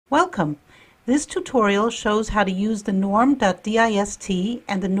Welcome! This tutorial shows how to use the NORM.DIST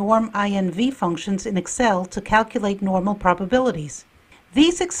and the NORM.INV functions in Excel to calculate normal probabilities.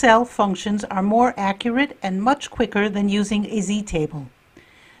 These Excel functions are more accurate and much quicker than using a z-table.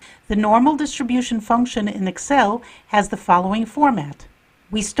 The normal distribution function in Excel has the following format.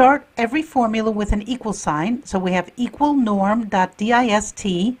 We start every formula with an equal sign, so we have equal norm.dist,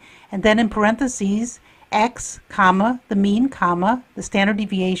 and then in parentheses x, comma, the mean, comma, the standard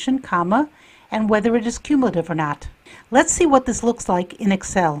deviation, comma, and whether it is cumulative or not. Let's see what this looks like in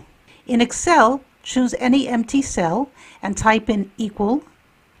Excel. In Excel, choose any empty cell and type in equal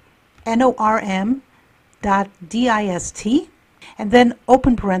NORM.DIST and then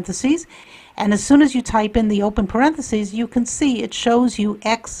open parentheses, and as soon as you type in the open parentheses, you can see it shows you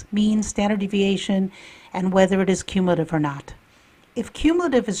x, mean, standard deviation, and whether it is cumulative or not. If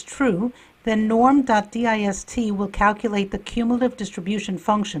cumulative is true, then norm.dist will calculate the cumulative distribution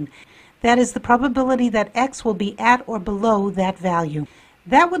function. That is the probability that x will be at or below that value.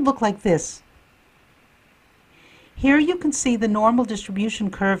 That would look like this. Here you can see the normal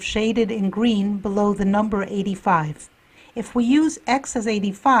distribution curve shaded in green below the number 85. If we use x as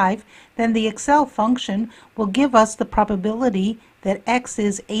 85, then the Excel function will give us the probability that x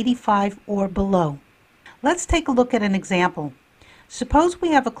is 85 or below. Let's take a look at an example. Suppose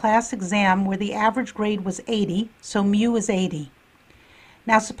we have a class exam where the average grade was 80, so mu is 80.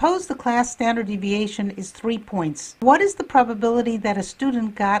 Now suppose the class standard deviation is 3 points. What is the probability that a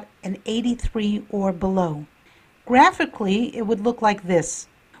student got an 83 or below? Graphically, it would look like this.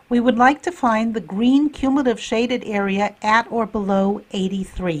 We would like to find the green cumulative shaded area at or below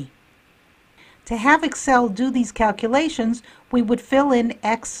 83. To have Excel do these calculations, we would fill in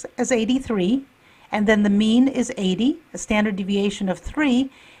x as 83, and then the mean is 80, a standard deviation of 3,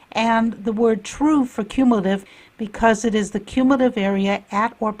 and the word true for cumulative because it is the cumulative area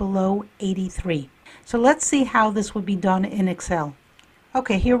at or below 83. So let's see how this would be done in Excel.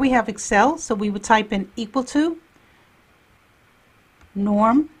 Okay, here we have Excel, so we would type in equal to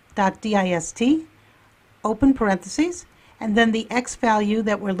norm.dist, open parentheses, and then the x value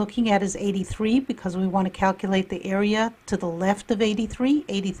that we're looking at is 83 because we want to calculate the area to the left of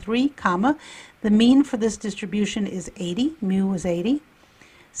 83, comma. The mean for this distribution is 80, mu is 80.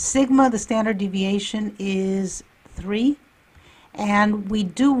 Sigma, the standard deviation, is 3. And we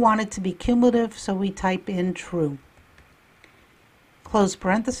do want it to be cumulative, so we type in true. Close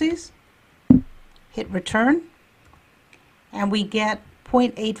parentheses, hit return, and we get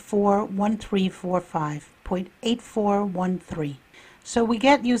 0.841345. 0.8413. So we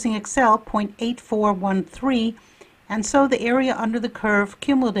get, using Excel, 0.8413, and so the area under the curve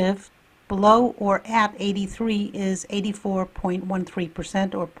cumulative below or at 83 is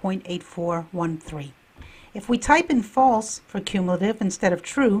 84.13% or 0.8413. If we type in false for cumulative instead of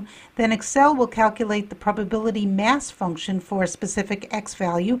true, then Excel will calculate the probability mass function for a specific x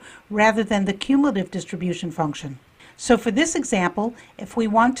value rather than the cumulative distribution function. So for this example, if we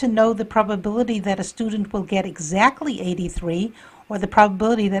want to know the probability that a student will get exactly 83, or the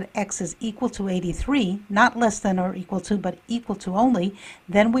probability that x is equal to 83, not less than or equal to, but equal to only,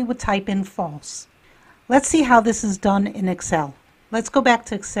 then we would type in false. Let's see how this is done in Excel. Let's go back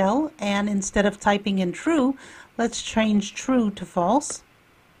to Excel, and instead of typing in true, let's change true to false.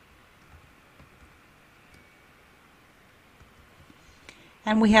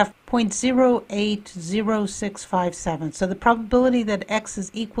 And we have 0.080657. So the probability that x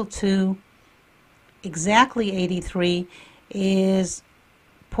is equal to exactly 83 is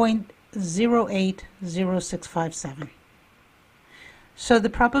 0.080657. So the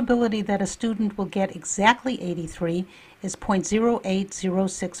probability that a student will get exactly 83 is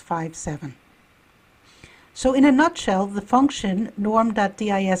 0.080657. So in a nutshell, the function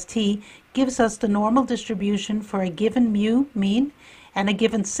norm.dist gives us the normal distribution for a given mu, mean, and a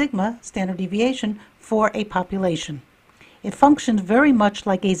given sigma, standard deviation, for a population. It functions very much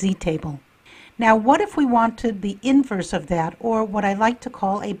like a z-table. Now what if we wanted the inverse of that, or what I like to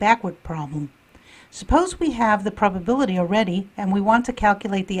call a backward problem? Suppose we have the probability already and we want to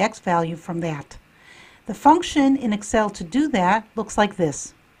calculate the x value from that. The function in Excel to do that looks like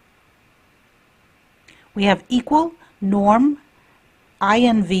this. We have equal norm.INV,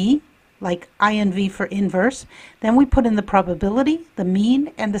 like INV for inverse, then we put in the probability, the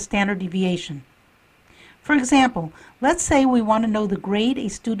mean, and the standard deviation. For example, let's say we want to know the grade a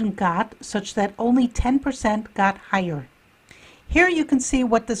student got such that only 10% got higher. Here you can see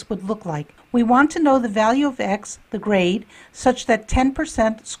what this would look like. We want to know the value of x, the grade, such that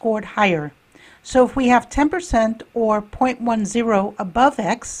 10% scored higher. So if we have 10% or 0.10 above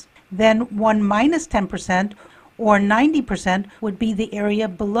x, then 1 minus 10% or 90% would be the area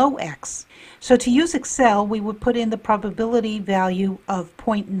below x. So to use Excel, we would put in the probability value of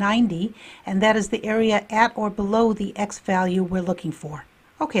 0.90, and that is the area at or below the x value we're looking for.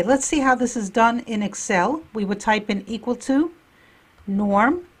 Okay, let's see how this is done in Excel. We would type in equal to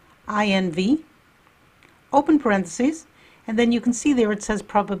NORM.INV, open parentheses, and then you can see there it says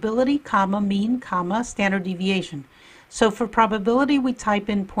probability, comma, mean, comma, standard deviation. So for probability, we type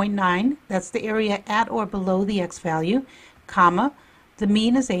in 0.9, that's the area at or below the x value, comma, the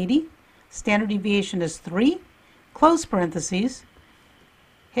mean is 80, standard deviation is 3, close parentheses,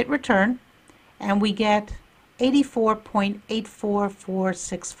 hit return, and we get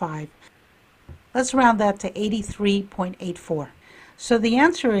 84.84465. Let's round that to 83.84. So the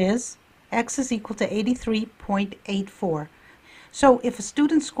answer is x is equal to 83.84. So if a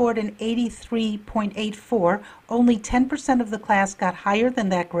student scored an 83.84, only 10% of the class got higher than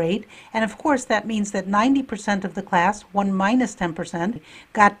that grade, and of course that means that 90% of the class, 1 minus 10%,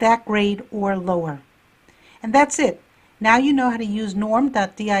 got that grade or lower. And that's it. Now you know how to use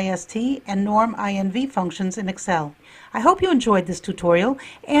NORM.DIST and NORM.INV functions in Excel. I hope you enjoyed this tutorial,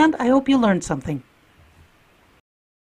 and I hope you learned something.